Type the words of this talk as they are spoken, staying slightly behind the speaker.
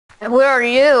Where are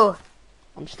you?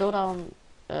 I'm still down,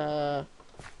 down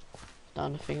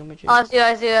the thingamajig. Oh, I see you,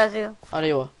 I see you, I see you. Oh, there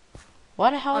you are.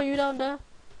 Why the hell are you down there?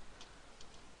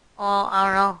 Oh, I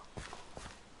don't know.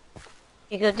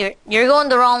 Because you're going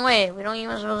the wrong way. We don't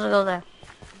even supposed to go there.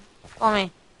 Follow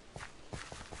me.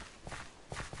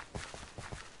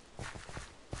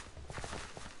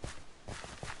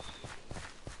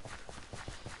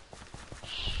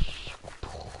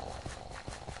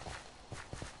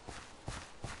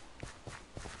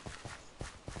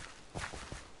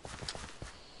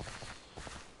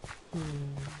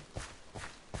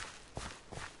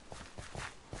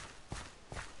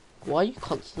 Why are you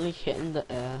constantly hitting the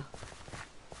air?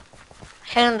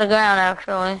 Hitting the ground,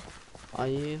 actually. Are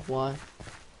you? Why?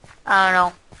 I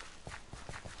don't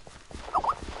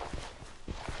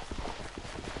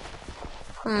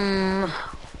know.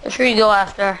 Where should we go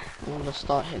after? I'm gonna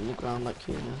start hitting the ground like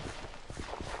you know.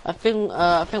 I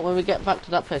think when we get back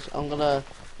to that place, I'm gonna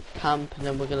camp and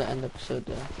then we're gonna end the episode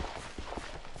there.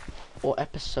 Or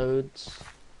episodes.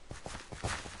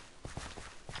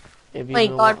 If you Wait,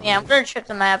 know guard what me. I I'm mean. gonna check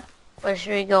the map. Where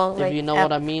should we go? If you know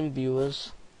what I mean,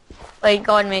 viewers. Wait,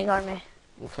 guard me, guard me.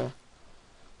 Okay.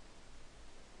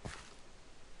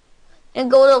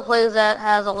 And go to a place that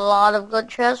has a lot of good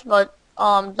chests, but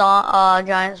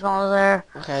giant spawns there.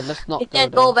 Okay, let's not We go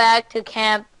can't there. go back to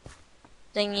camp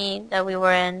thingy that we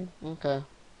were in. Okay.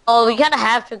 Oh, we kind of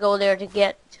have to go there to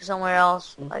get to somewhere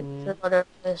else, like to another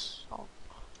place. So.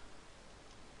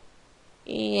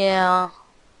 Yeah.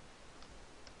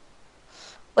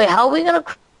 Wait, how are we gonna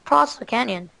cross the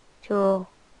canyon? To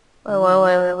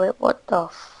wait, what the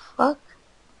fuck?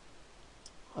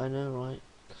 I know, right?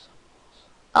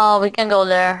 Oh, we can go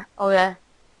there. Okay.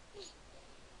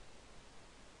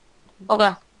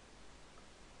 Okay.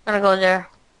 Gonna go there.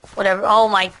 Whatever. Oh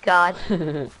my god.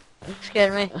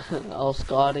 Scared me. I was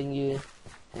guarding you.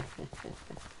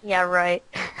 Yeah, right.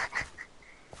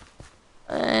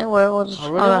 Where was? I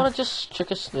really want to just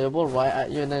chuck a snowball right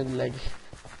at you and then like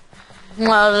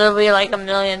Well, there'll be like a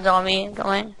million zombies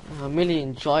going. a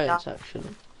million giants actually.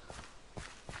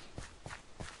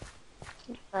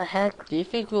 The heck? Do you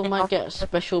think we might get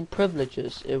special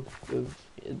privileges if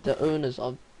the owners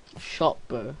of Shop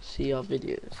Bro see our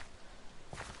videos?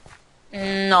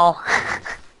 No.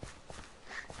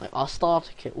 Like our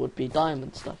starter kit would be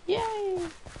diamond stuff. Yay!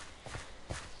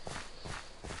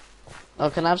 Oh,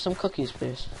 can I have some cookies,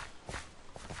 please?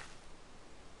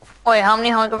 Wait, how many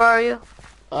hunger bar are you?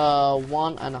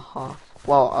 1.5.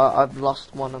 Well, I've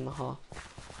lost 1.5. Oh,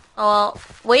 well,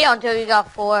 wait until you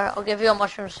got 4. I'll give you a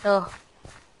mushroom still.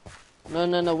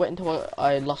 No, wait until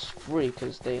I lost 3,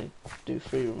 because they do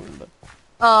 3, remember?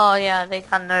 Oh, yeah, they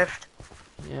got nerfed.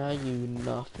 Yeah, you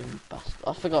nothing bastard.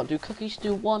 I forgot, do cookies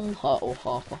do 1 heart or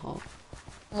half a heart?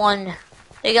 1.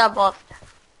 They got buffed.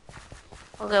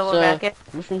 Okay, we're back here.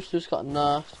 Mushroom Stew's got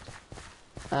nerfed,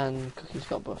 and cookies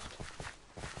got buffed.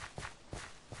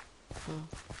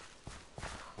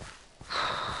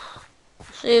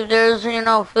 See if there's,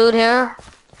 food here.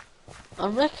 I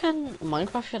reckon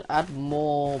Minecraft should add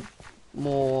more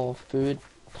food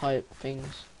type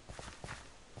things.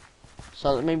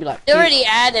 So maybe like They already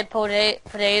added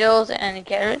potatoes and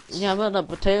carrots. Yeah, but the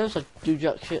potatoes like do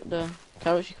jack shit though.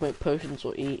 Carrots you can make potions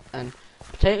or eat, and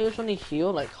potatoes only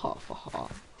heal like half a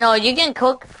heart. No, you can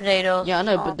cook potatoes. Yeah, I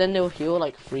know, but then they'll heal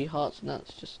like 3 hearts, and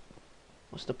that's just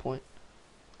what's the point?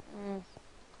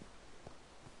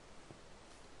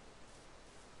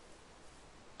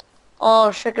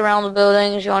 Oh, check around the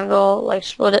buildings. You wanna go like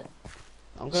split it?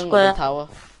 I'm going to the tower.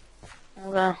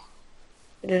 Okay.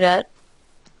 Do that.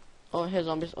 Oh, here's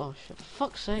zombies. Oh shit!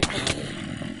 Fuck's sake.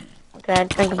 Okay,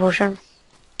 drink a potion.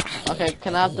 Okay,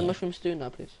 can I have the mushroom stew now,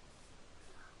 please?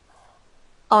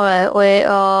 Alright, wait,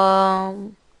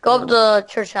 go up the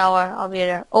church tower, I'll be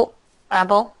there. Oh,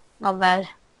 apple, not bad.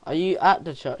 Are you at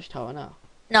the church tower now?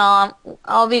 No,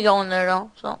 I'll be going there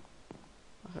though, so.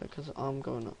 Okay, because I'm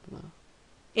going up now.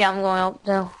 Yeah, I'm going up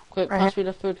there. Quick, Right pass here.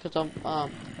 me the food, because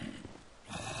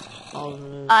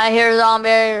I hear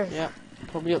zombies. yeah,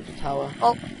 probably up the tower.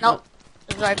 Oh, nope,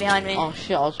 it's right behind me. Oh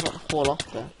shit, I was about to fall off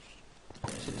there.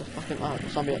 Sit the fucking, oh,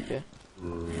 zombie up here.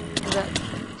 Okay.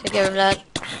 Take care of that.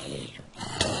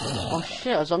 Oh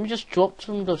shit, a zombie just dropped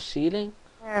from the ceiling?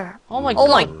 Here. Oh my Oh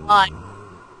god. my god.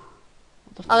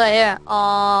 Okay, here,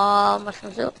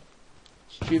 mushroom soup.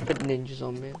 Stupid ninja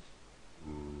zombie.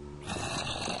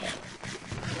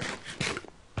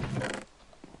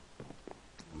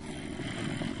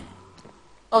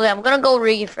 Okay, I'm gonna go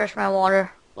refresh my water.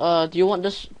 Do you want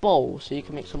this bowl so you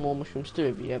can make some more mushroom stew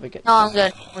if you ever get No, I'm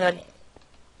good, I'm good.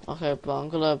 Okay, but I'm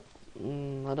gonna,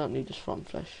 I don't need this from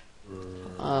flesh.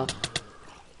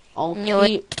 I'll Knew it.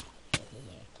 keep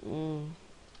I'm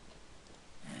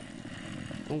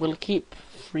gonna keep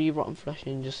 3 rotten flesh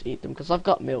and just eat them because I've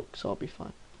got milk, so I'll be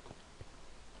fine.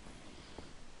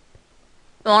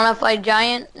 You wanna fight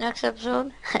giant next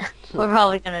episode? We're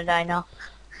probably gonna die now.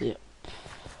 Yep.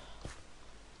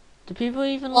 Do people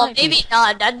even Well, like maybe these?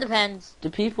 not. That depends. Do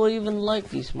people even like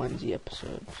these Minzy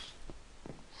episodes?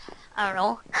 I don't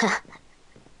know.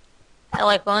 I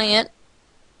like playing it.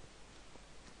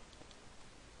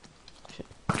 Shit.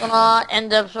 Gonna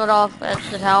end the episode off at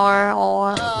the tower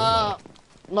or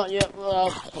Not yet.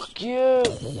 Fuck you.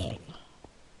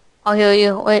 I'll heal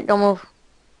you. Wait, don't move.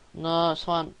 No, it's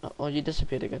fine. Oh, you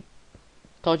disappeared again.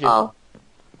 Told you. Oh.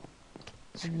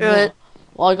 Screw it.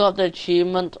 Well, I got the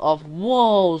achievement of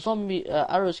whoa, zombie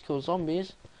arrows kill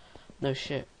zombies. No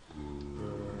shit.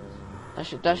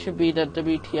 That should be the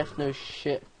WTF no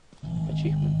shit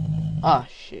achievement. Ah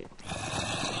shit.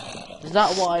 Is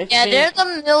that what I Yeah, think? there's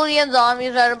a million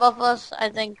zombies right above us. I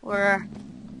think we're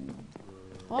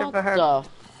What for her. the?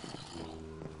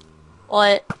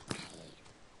 What?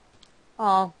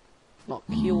 Oh. Knock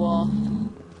you off.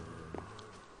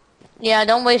 Yeah,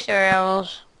 don't waste your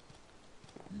arrows.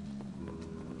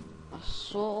 I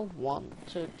sort of want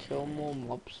to kill more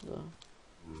mobs though.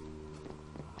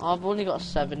 I've only got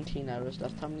 17 arrows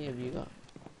left. How many have you got?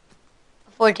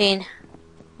 14.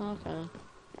 Okay.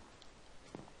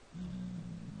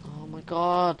 Oh my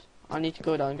god. I need to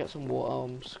go down and get some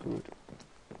water. I'm screwed.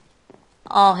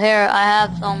 Oh, here, I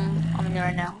have some on me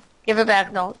right now. Give it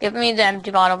back, though. Give me the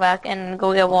empty bottle back and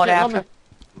go get water Shit, after.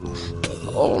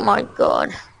 Oh my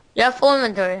god. You have full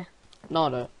inventory. No,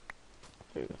 no.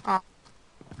 Here we go.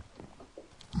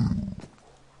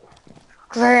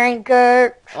 Drink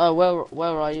it.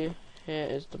 Where are you? Here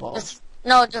is the bottle.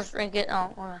 Just drink it.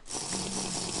 Oh, okay.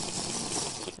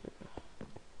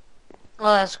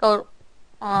 Well, let's go.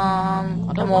 I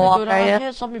don't more want to water go down. I here.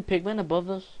 hear zombie pigmen above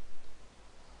us.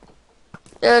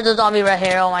 There's a zombie right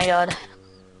here. Oh my god.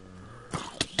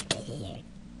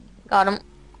 Got him.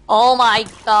 Oh my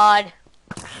god.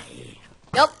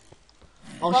 Yep.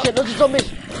 Oh shit, those are zombies!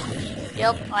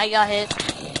 Yep, I got hit.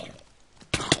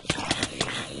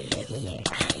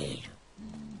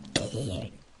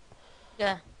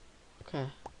 Yeah. Okay.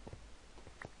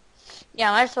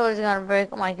 Yeah, my sword is gonna break.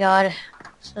 Oh my god.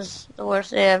 This is the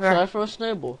worst day Should ever. I throw a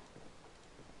snowball?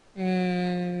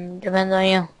 Depends on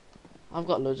you. I've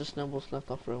got loads of snowballs left.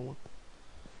 I'll throw one.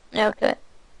 Yeah, okay.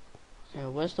 Okay,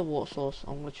 where's the water source?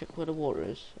 I'm gonna check where the water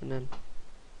is, and then...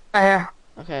 Right here.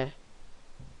 Okay.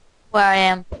 Where I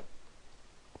am.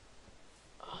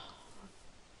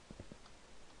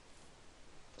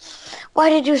 Why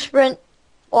did you sprint?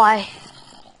 Why?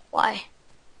 Why?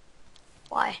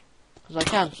 Why? Because I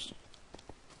can.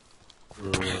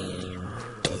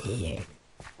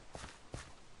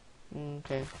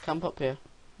 Okay, camp up here.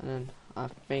 And then I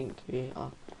think we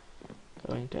are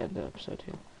going to end the episode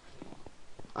here.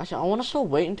 Actually, I want to still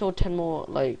wait until 10 more,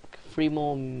 like, 3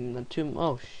 more, 2 more.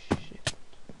 Oh, shit.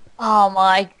 Oh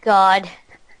my god.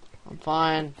 I'm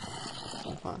fine.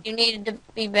 I'm fine. You needed to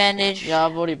be bandaged. Yeah,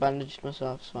 I've already bandaged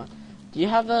myself, it's fine. Do you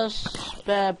have a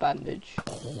spare bandage?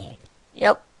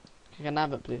 Yep. Can I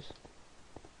have it, please?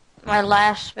 My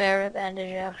last spare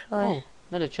bandage, actually. Oh,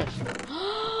 another chest.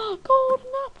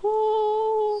 Golden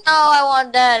apple! No, I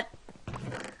want that.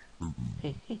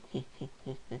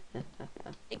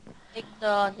 Take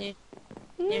the... Did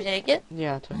you take it?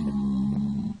 Yeah, I took it.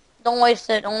 Don't waste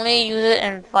it. Only use it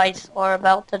in fights or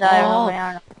about to die or something.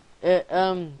 I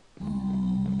don't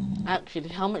know. Actually,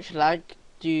 how much lag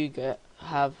do you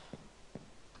have,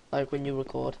 like, when you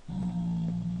record?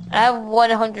 I have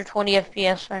 120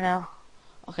 FPS right now.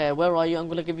 Okay, where are you? I'm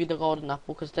gonna give you the golden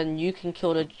apple, because then you can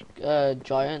kill the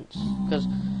giants. Because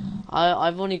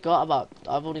I've only got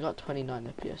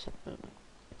 29 FPS at the moment.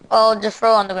 Oh, just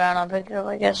throw it on the ground. I'll pick it up,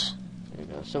 I guess. There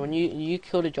you go. So when you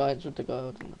kill the giants with the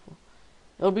golden apple,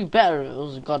 it would be better if it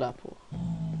was a god apple.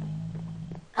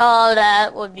 Oh,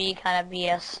 that would be kind of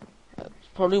BS.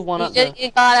 Probably one You at just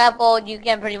get God apple, you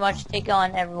can pretty much take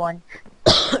on everyone.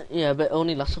 yeah, but it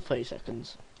only lasts for 30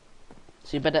 seconds.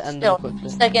 So you better end Still, them quickly.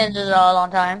 seconds is a long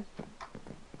time.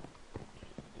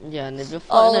 Yeah, and if you're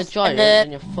fighting a giant,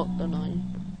 then you're fucked, don't you?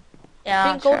 Yeah,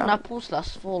 I think golden true. apples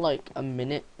last for like a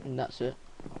minute, and that's it.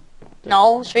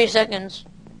 No, 3 seconds.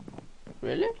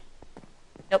 Really?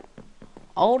 Yep.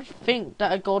 I would think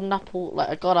that a golden apple, like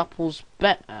a god apple's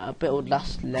better, but it would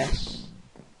last less.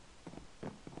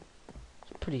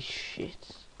 It's pretty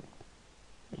shit.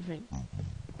 What do you think?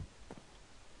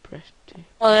 Pretty.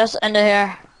 Well, let's end it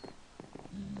here.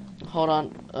 Hold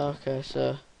on. Okay,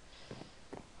 so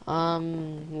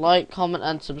Like, comment,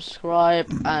 and subscribe.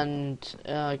 And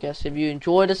I guess if you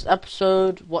enjoy this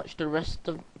episode, watch the rest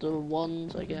of the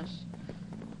ones. I guess.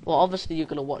 Well, obviously you're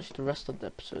gonna watch the rest of the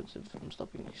episodes if I'm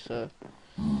stopping you. So,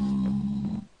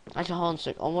 actually, hold on a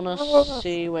sec. I wanna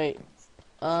see. Wait.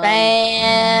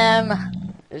 Spam.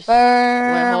 Wait, hold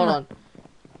Firm. on.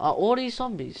 Are all these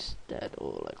zombies dead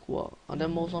or like what? Are there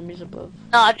more zombies above?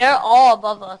 No, they're all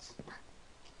above us.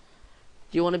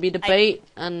 Do you want to be the bait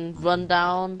and run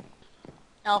down?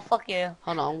 No, fuck you.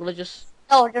 Hold on, I'm gonna just.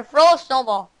 No, just throw a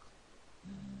snowball.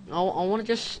 I want to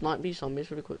just snipe these zombies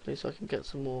really quickly so I can get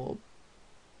some more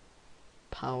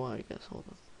power. I guess. Hold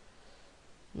on.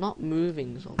 Not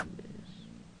moving zombies.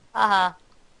 Haha.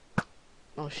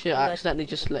 Oh shit! I accidentally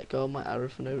just let go of my arrow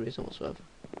for no reason whatsoever.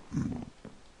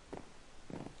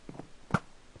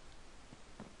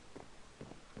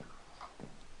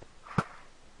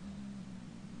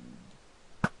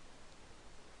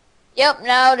 Yep,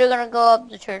 now they're gonna go up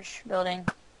the church building.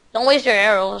 Don't waste your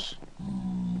arrows.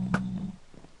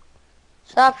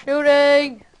 Stop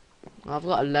shooting! I've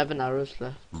got 11 arrows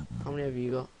left. How many have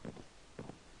you got?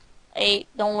 8.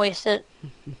 Don't waste it.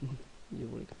 You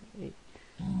only got 8.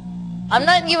 I'm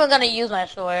not even gonna use my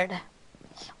sword.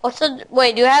 What's the...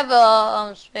 Wait, do you have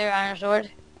a spare iron sword?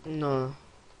 No.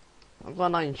 I've got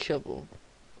an iron shovel.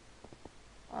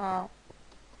 Oh.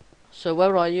 So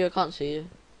where are you? I can't see you.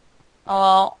 Oh,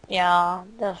 well, yeah.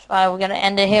 That's why we're gonna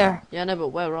end it here. Yeah, no, but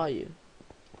where are you?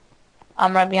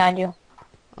 I'm right behind you.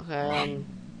 Okay,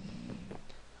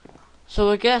 so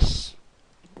I guess...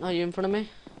 Are you in front of me?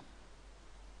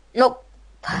 Nope.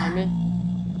 Behind me?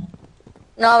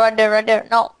 No, right there, right there.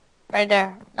 No, right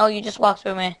there. No, you just walked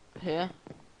through me. Here?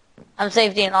 I'm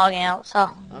safety and logging out, so.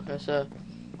 Okay, so...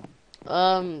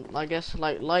 I guess,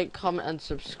 like, comment, and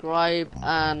subscribe,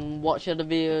 and watch other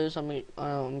videos. I mean,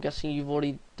 I'm guessing you've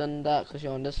already done that, because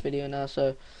you're on this video now,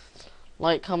 so...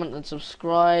 Like, comment, and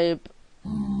subscribe,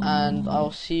 and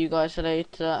I'll see you guys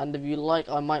later, and if you like,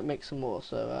 I might make some more,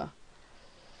 so,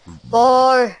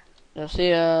 Bye. yeah, see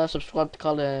ya, subscribe to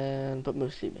Colin, but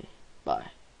mostly me. Bye.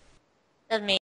 That's me.